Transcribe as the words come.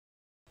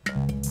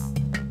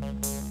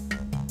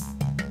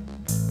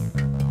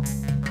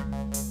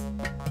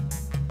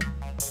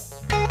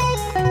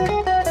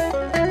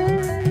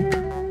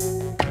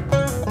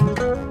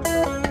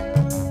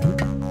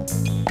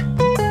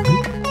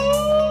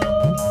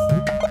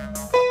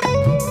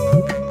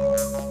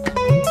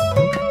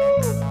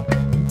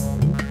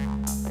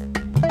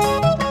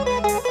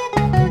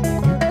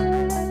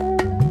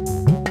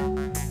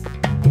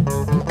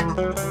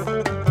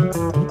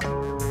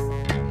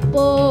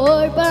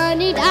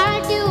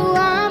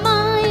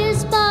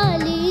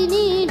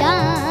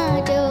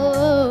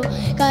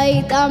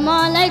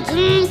मलाई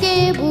झुम्के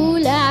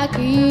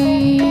बुलाकी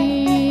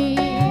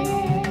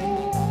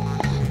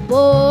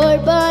बोर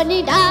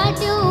पनि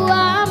ढाट्यो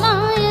आमा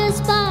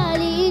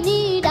यसपालि नि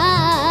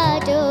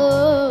ढाट्यो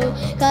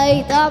खै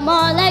त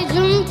मलाई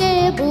झुम्के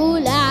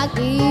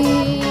बुलाकी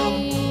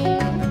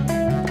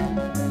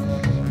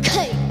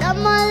खै त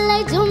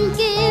मलाई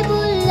झुम्के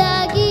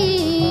बुलाकी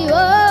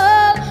ओ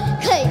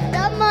खै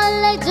त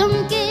मलाई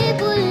झुम्के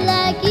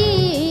बुलाकी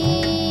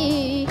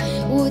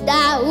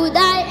उदा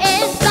उदा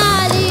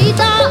यसपालि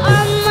त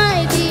अम्मै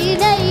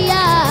दिनै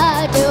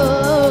आट्यो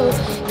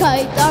खै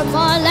त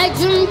मलाई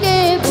झुम्के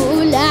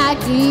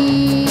बुलाकी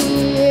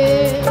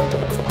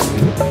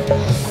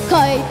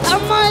खै त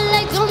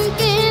मलाई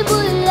झुम्के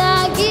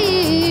बुलाकी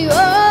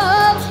ओ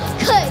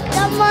खै त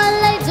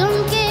मलाई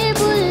झुम्के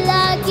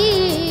बुलाकी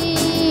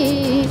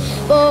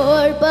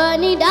बोर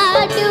पनि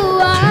ढाट्यो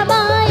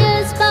आमा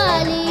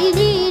यसपालि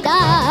नि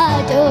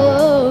ढाट्यो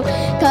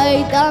खै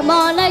त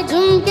मलाई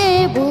झुम्के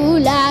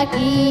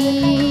बुलाकी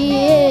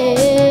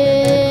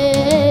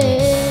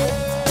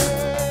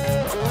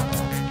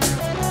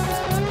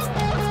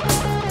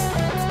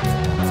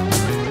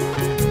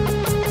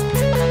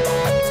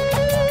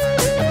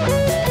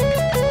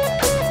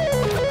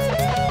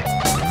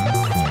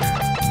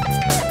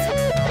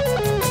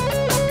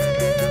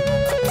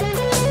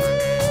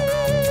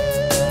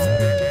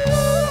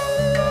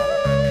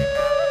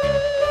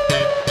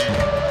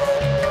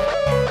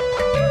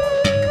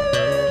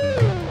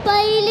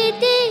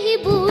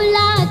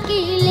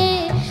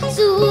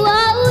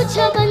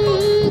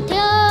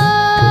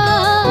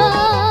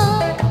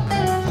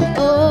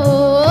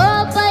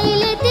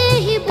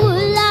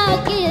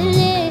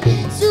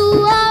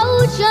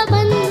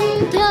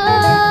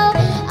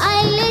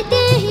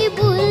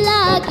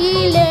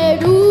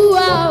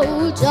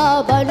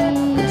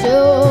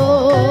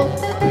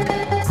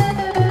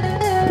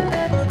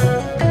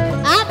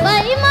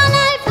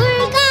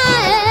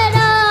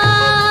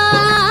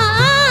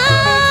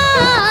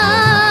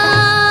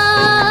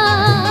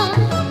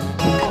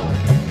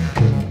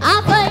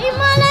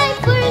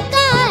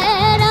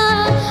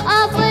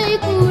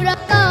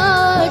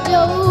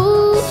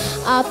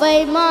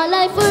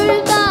मलाई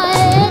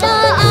फुर्काएर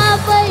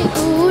आफै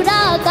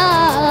कुरा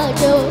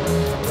काट्यो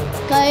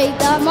खै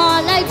त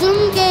मलाई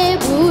झुम्के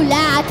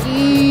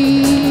बुलाकी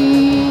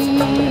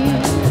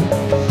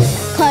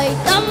खै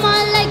त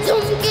मलाई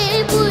झुम्के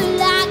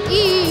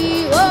बुलाकी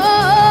ओ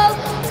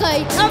खै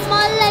त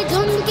मलाई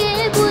झुम्के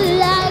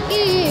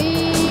बुलाकी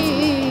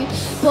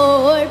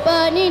फोहोर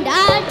पनि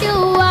ढाट्यो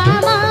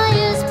आमा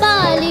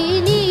यसपालि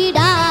नि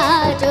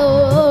ढाट्यो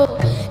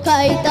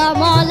खै त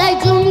मलाई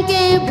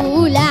झुम्के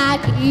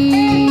बुलाकी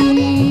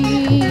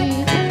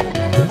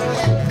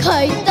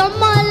खै त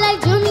मलाई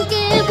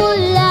झुम्के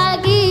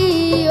बुलाकी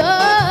ओ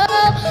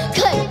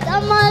खै त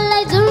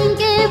मलाई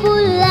झुम्के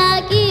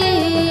बुलाकी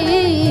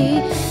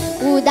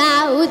उदा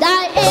उदा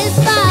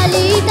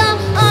यसपालि त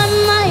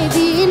अम्मै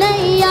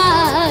दिनै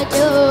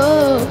आट्यो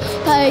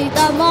खै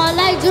त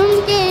मलाई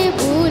झुम्के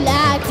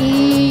बुलाकी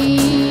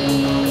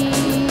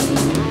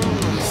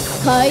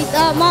खै त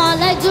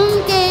मलाई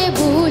झुम्के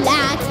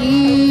बुलाकी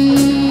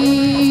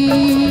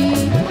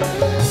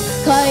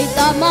खै त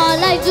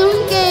मलाई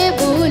झुम्के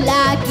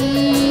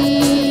बुलाकी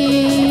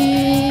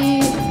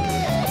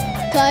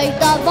खै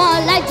त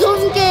मलाई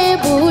झुम्के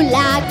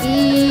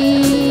बुलाकी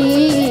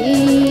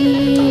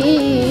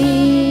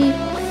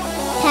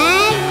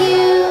Thank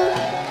you.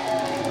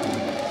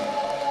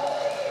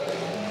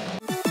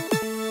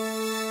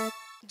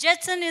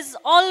 Jetsen is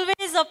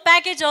always a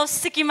package of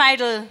Sikkim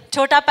Idol.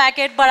 Chota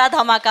packet, bada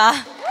dhamaka.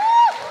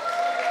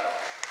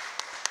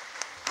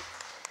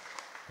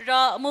 र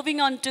मुभिङ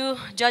अन टु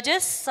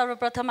जजेस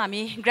सर्वप्रथम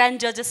हामी ग्रान्ड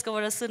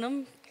जजेसकोबाट सुनौँ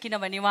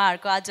किनभने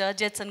उहाँहरूको आज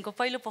जेट्सनको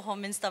पहिलो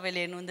पर्फर्मेन्स तपाईँले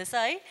हेर्नुहुँदैछ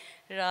है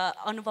र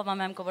अनुपमा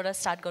म्यामकोबाट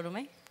स्टार्ट गरौँ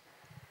है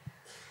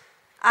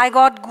I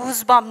got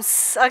goosebumps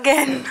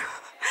again.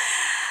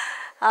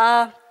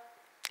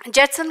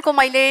 जेट्सनको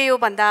मैले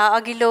योभन्दा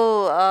अघिल्लो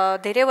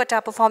धेरैवटा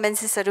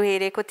पर्फर्मेन्सेसहरू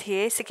हेरेको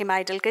थिएँ सिक्किम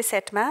आइडलकै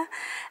सेटमा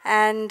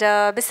एन्ड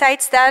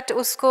बिसाइड्स द्याट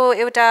उसको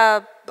एउटा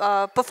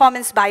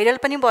पर्फर्मेन्स भाइरल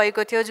पनि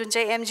भएको थियो जुन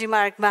चाहिँ एमजी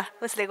मार्गमा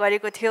उसले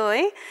गरेको थियो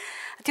है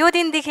त्यो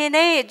दिनदेखि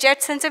नै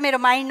जेट्सन चाहिँ मेरो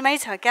माइन्डमै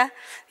छ क्या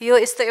यो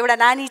यस्तो एउटा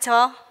नानी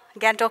छ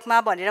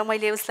ग्यान्टोकमा भनेर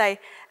मैले उसलाई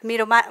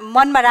मेरो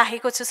मनमा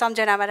राखेको छु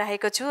सम्झनामा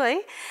राखेको छु है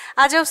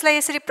आज उसलाई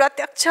यसरी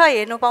प्रत्यक्ष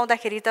हेर्नु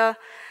पाउँदाखेरि त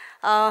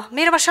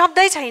मेरोमा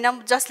शब्दै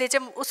छैन जसले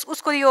चाहिँ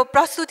उसको यो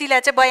प्रस्तुतिलाई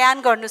चाहिँ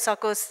बयान गर्नु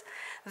सकोस्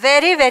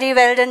very very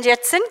well done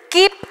जेट्सन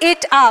keep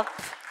it up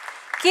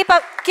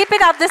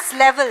this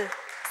level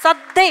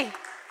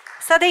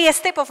सधैँ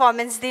यस्तै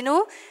पर्फर्मेन्स दिनु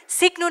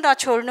सिक्नु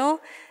नछोड्नु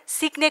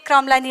सिक्ने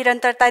क्रमलाई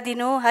निरन्तरता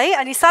दिनु है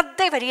अनि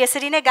सधैँभरि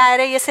यसरी नै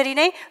गाएर यसरी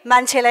नै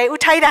मान्छेलाई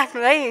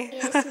उठाइराख्नु है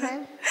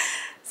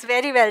it's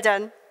very well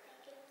done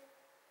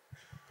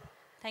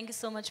thank you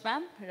so much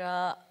ma'am र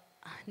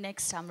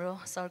नेक्स्ट हाम्रो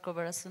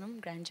सरकोबाट सुनौँ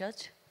ग्रान्ड जज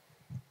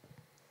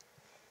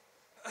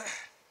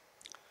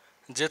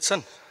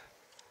जेट्सन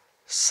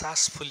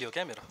सास फुल्यो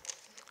क्या मेरो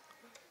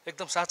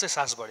एकदम साँच्चै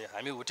सास बढ्यो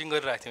हामी हुटिङ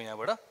गरिरहेको थियौँ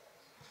यहाँबाट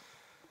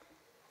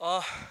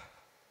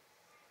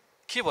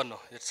के भन्नु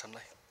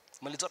जेट्सनलाई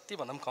मैले जति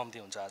भन्दा पनि कम्ती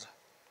हुन्छ आज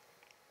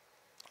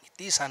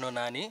यति सानो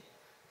नानी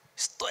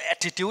यस्तो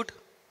एटिट्युड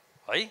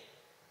है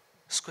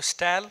यसको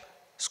स्टाइल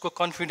यसको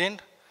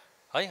कन्फिडेन्ट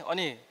है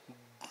अनि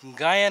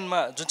गायनमा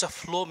जुन चाहिँ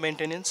फ्लो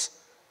मेन्टेनेन्स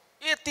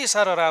यति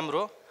साह्रो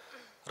राम्रो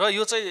र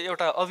यो चाहिँ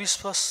एउटा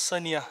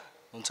अविश्वसनीय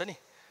हुन्छ नि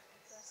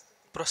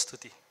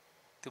प्रस्तुति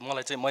त्यो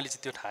मैले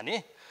चाहिँ त्यो ठाने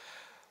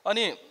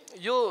अनि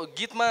यो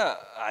गीतमा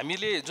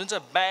हामीले जुन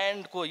चाहिँ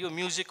ब्यान्डको यो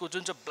म्युजिकको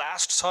जुन चाहिँ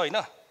ब्लास्ट छ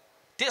होइन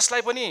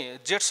त्यसलाई पनि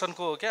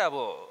जेट्सनको क्या अब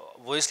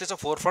भोइसले चाहिँ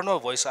फोरफ्रन्टमा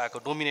भोइस आएको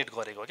डोमिनेट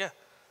गरेको क्या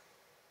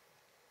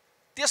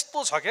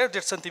त्यस्तो छ क्या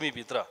जेट्सन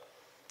तिमीभित्र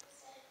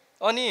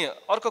अनि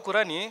अर्को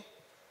कुरा नि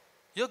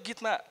यो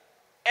गीतमा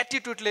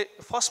एटिट्युडले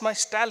फर्स्टमा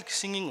स्टाइल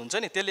सिङ्गिङ हुन्छ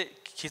नि त्यसले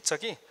खिच्छ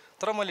कि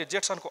तर मैले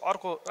जेट्सनको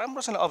अर्को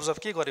राम्रोसँग अब्जर्भ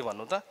के गरेँ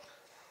भन्नु त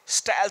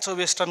स्टाइल छ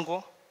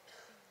वेस्टर्नको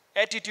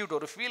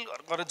एटिट्युडहरू फिल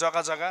गरेर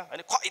जग्गा जग्गा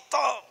होइन खै त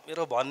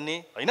मेरो भन्ने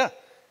होइन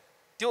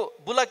त्यो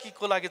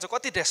बुलाकीको लागि चाहिँ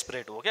कति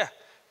डेस्परेट हो क्या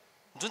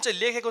जुन चाहिँ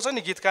लेखेको छ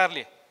नि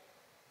गीतकारले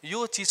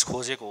यो चिज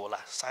खोजेको होला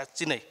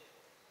साँच्ची नै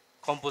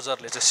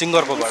कम्पोजरले चाहिँ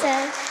सिङ्गरकोबाट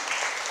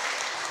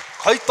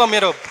खै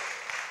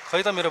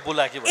त मेरो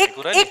बुलाकी भन्ने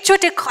कुरा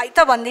एकचोटि खै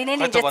त भन्दिने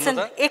नि जेट्सन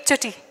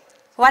एकचोटि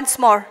वन्स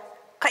मोर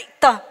खै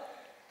त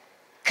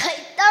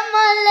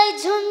मलाई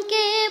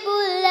झुम्के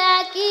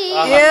बुलाकी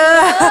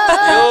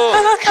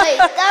खै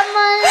त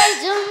मलाई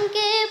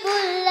झुम्के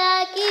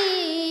बुलाकी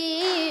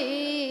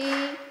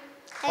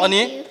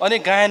अनि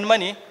गायनमा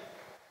नि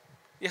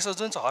यसो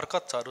जुन चाहिँ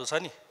हरकतहरू छ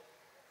नि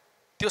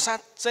त्यो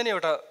साँच्चै नै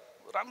एउटा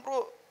राम्रो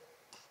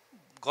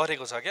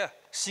गरेको छ क्या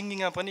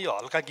सिङ्गिङमा पनि यो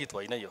हल्का गीत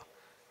होइन यो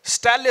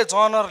स्टाइलले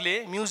जनरले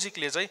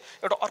म्युजिकले चाहिँ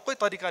एउटा अर्कै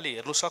तरिकाले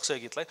हेर्नु सक्छ यो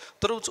गीतलाई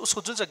तर उसको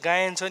जुन चाहिँ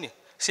गायन छ नि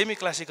सेमी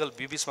क्लासिकल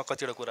बिचमा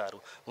कतिवटा कुराहरू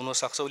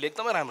हुनसक्छ उसले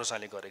एकदमै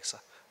राम्रोसँगले गरेको छ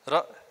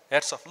र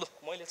हेड्स अफ लु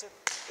मैले चाहिँ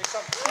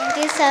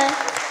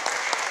एकदम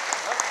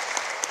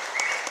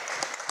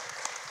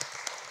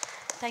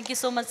thank you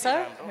so much sir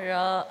र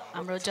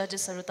हाम्रो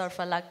जजेसहरूतर्फ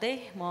लाग्दै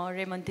म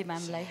रेमन्ती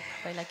म्यामलाई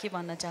पहिला के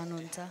भन्न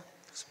चाहनुहुन्छ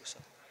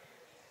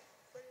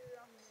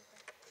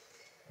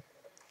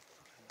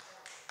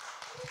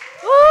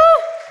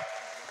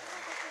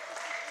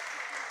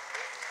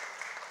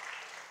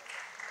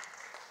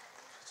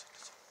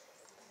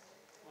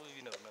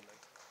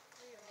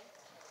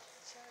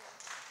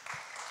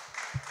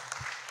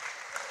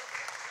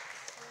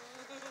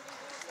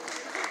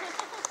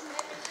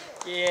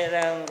के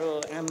राम्रो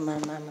आम्मा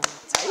मामा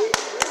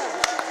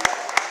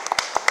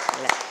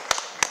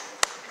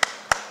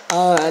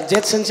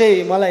जेट्सन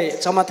चाहिँ मलाई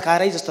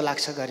चमत्कारै जस्तो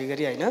लाग्छ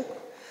घरिघरि होइन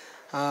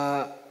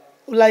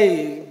उसलाई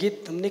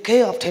गीत निकै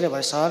अप्ठ्यारो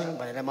भयो सर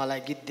भनेर मलाई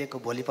गीत दिएको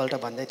भोलिपल्ट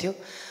भन्दै थियो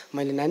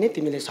मैले नानी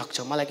तिमीले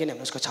सक्छौ मलाई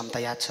किनभने उसको क्षमता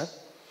याद छ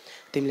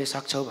तिमीले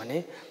सक्छौ भने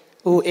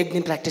ऊ एक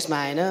दिन प्र्याक्टिसमा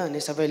आएन अनि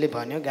सबैले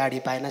भन्यो गाडी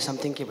पाएन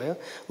समथिङ के भयो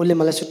उसले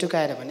मलाई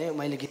सुटुकाएर भने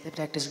मैले गीतै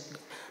प्र्याक्टिस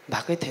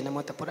भएकै थिएन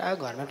म त पुरा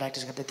घरमा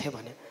प्र्याक्टिस गर्दै थिएँ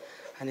भने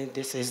अनि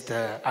this is the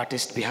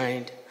artist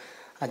behind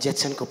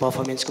जेट्सनको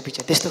पर्फर्मेन्सको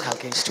पछि त्यस्तो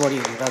खालको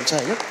स्टोरीहरू रहन्छ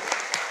होइन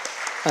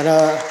र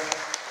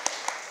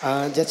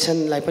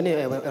जेट्सनलाई पनि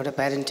एउटा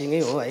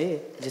प्यारेन्टिङै हो है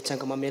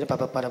जेट्सनको म मेरो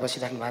पापा पर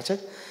बसिराख्नु भएको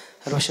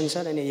छ रोशन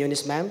सर अनि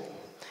युनिस म्याम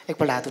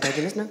एकपल्ट हात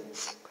उठाइदिनुहोस् न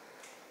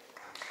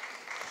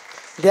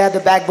दे आर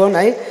द ब्याकबोन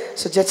है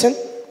सो जेट्सन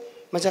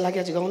मजा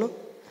लाग्यो आज गाउनु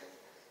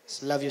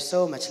लभ यु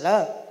सो मच ल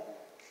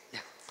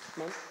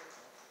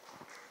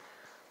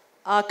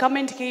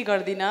कमेन्ट केही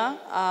गर्दिनँ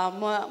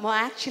म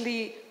एक्चुली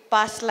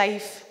पास्ट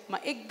लाइफमा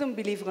एकदम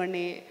बिलिभ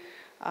गर्ने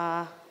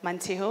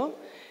मान्छे हो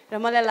र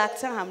मलाई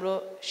लाग्छ हाम्रो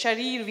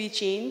शरीर वी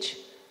चेन्ज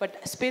बट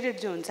स्पिरिट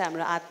जो हुन्छ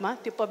हाम्रो आत्मा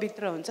त्यो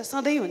पवित्र हुन्छ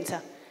सधैँ हुन्छ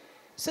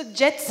सो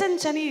जेट्सन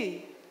छ नि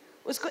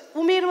उसको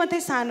उमेर मात्रै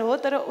सानो हो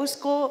तर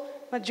उसको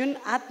जुन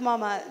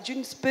आत्मामा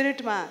जुन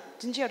स्पिरिटमा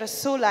जुन चाहिँ एउटा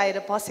सोल आएर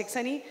बसेको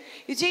छ नि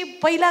यो चाहिँ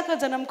पहिलाको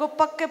जन्मको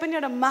पक्कै पनि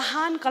एउटा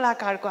महान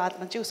कलाकारको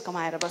आत्मा चाहिँ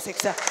उसकोमा आएर बसेको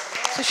छ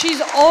so C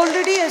is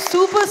already a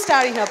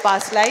superstar in a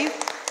past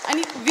life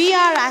अनि वी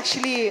आर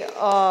एक्चुली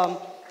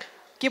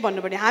के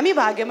भन्नुपर्ने हामी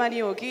भाग्यमानी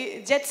हो कि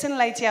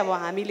जेट्सनलाई चाहिँ अब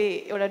हामीले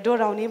एउटा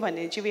डोराउने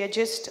भन्ने चाहिँ वी आर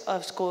जस्ट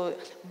उसको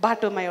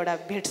बाटोमा एउटा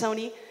भेट्छौँ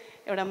नि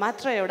एउटा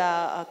मात्र एउटा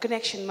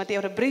कनेक्सन मात्रै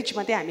एउटा ब्रिज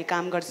मात्रै हामी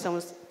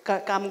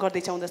काम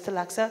गर्दैछौँ जस्तो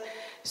लाग्छ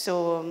so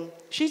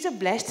C is a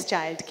blessed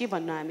child के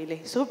भन्नु हामीले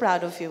सो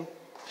प्राउड अफ यु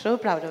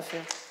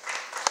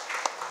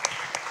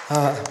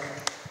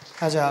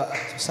आज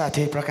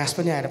साथी प्रकाश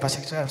पनि आएर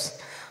बसेको छ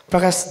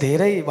प्रकाश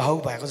धेरै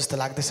भावुक भएको जस्तो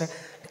लाग्दैछ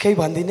केही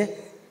भनिदिने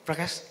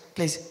प्रकाश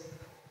प्लिज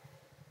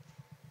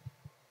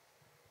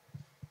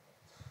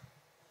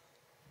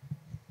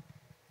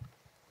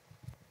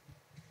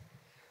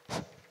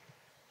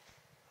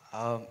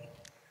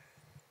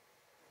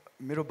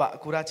मेरो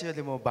कुरा चाहिँ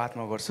अहिले म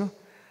बादमा गर्छु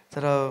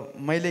तर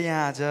मैले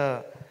यहाँ आज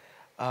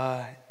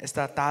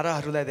यस्ता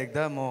ताराहरूलाई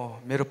देख्दा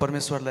म मेरो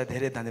परमेश्वरलाई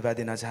धेरै धन्यवाद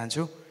दिन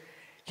चाहन्छु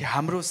कि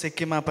हाम्रो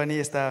सिक्किममा पनि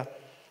यस्ता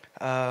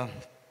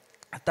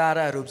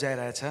ताराहरू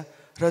उब्जाइरहेछ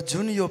र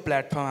जुन यो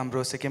प्लेटफर्म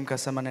हाम्रो सिक्किमका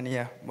सम्माननीय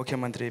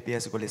मुख्यमन्त्री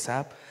PS गोले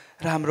साहब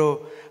र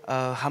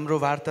हाम्रो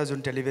वार्ता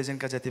जुन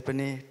टेलिभिजनका जति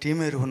पनि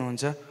टिमहरू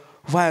हुनुहुन्छ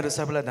उहाँहरू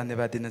सबैलाई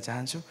धन्यवाद दिन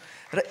चाहन्छु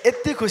र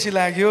यति खुसी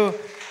लाग्यो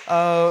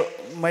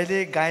मैले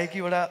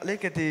गायकीबाट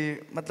अलिकति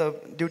मतलब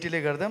ड्युटीले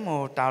गर्दा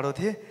म टाढो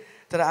थिएँ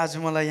तर आज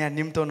मलाई यहाँ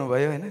निम्ताउनु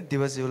भयो होइन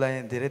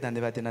दिवसज्यूलाई धेरै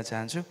धन्यवाद दिन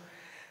चाहन्छु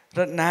र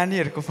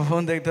नानीहरूको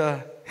पर्फर्म देख्दा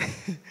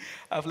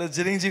आफूलाई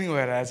जिरिङ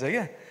भएर आएछ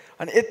क्या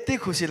अनि यति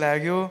खुसी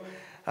लाग्यो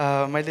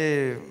मैले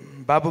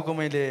बाबुको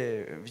मैले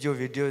यो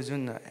भिडियो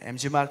जुन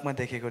एमजी मार्कमा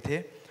देखेको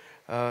थिएँ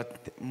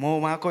म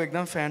उहाँको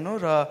एकदम फ्यान हो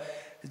र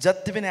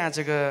जति पनि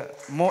आजको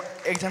म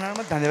एकजनालाई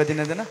मात्रै धन्यवाद दिन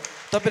दिँदैन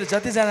तपाईँहरू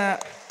जतिजना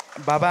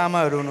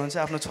बाबाआमाहरू हुनुहुन्छ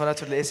आफ्नो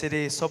छोराछोरीले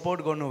यसरी सपोर्ट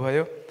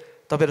गर्नुभयो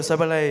तपाईँहरू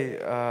सबैलाई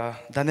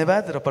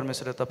धन्यवाद र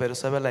परमेश्वरले तपाईँहरू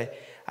सबैलाई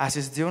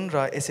आशिष दिउन्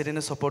र यसरी नै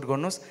सपोर्ट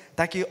गर्नुहोस्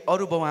ताकि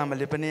अरू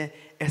बाबुआमाले पनि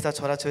यस्ता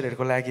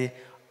छोराछोरीहरूको लागि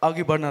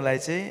अघि बढ्नलाई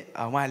चाहिँ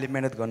उहाँहरूले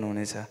मिहिनेत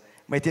गर्नुहुनेछ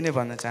म यति नै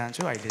भन्न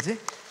चाहन्छु अहिले चाहिँ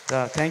र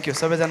थ्याङ्क यू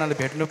सबैजनाले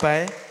भेट्नु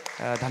पाएँ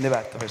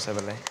धन्यवाद तपाईँहरू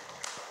सबैलाई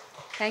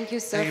thank you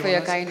sir for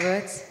your kind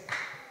words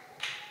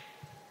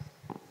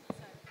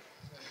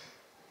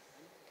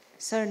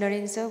sir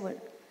Naren sir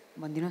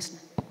भनिदिनुहोस्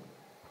न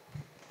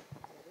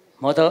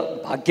म त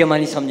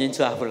भाग्यमानी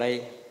सम्झिन्छु आफूलाई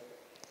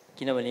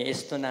किनभने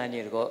यस्तो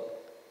नानीहरूको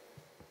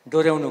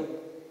डोर्याउनु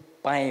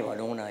पाएँ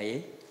भनौँ न है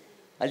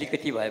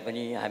अलिकति भए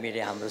पनि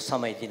हामीले हाम्रो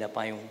समय दिन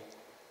पायौँ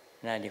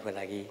नानीको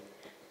लागि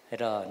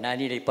र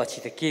नानीले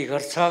पछि त के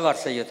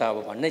गर्छ यो त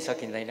अब भन्नै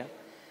सकिँदैन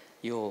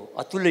यो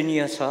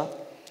अतुलनीय छ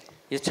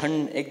यो क्षण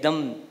एकदम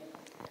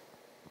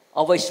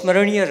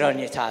अविस्मरणीय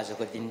रहनेछ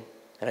आजको दिन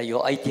र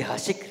यो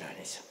ऐतिहासिक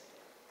रहनेछ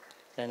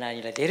र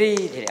नानीलाई धेरै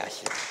धेरै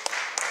आशीर्वाद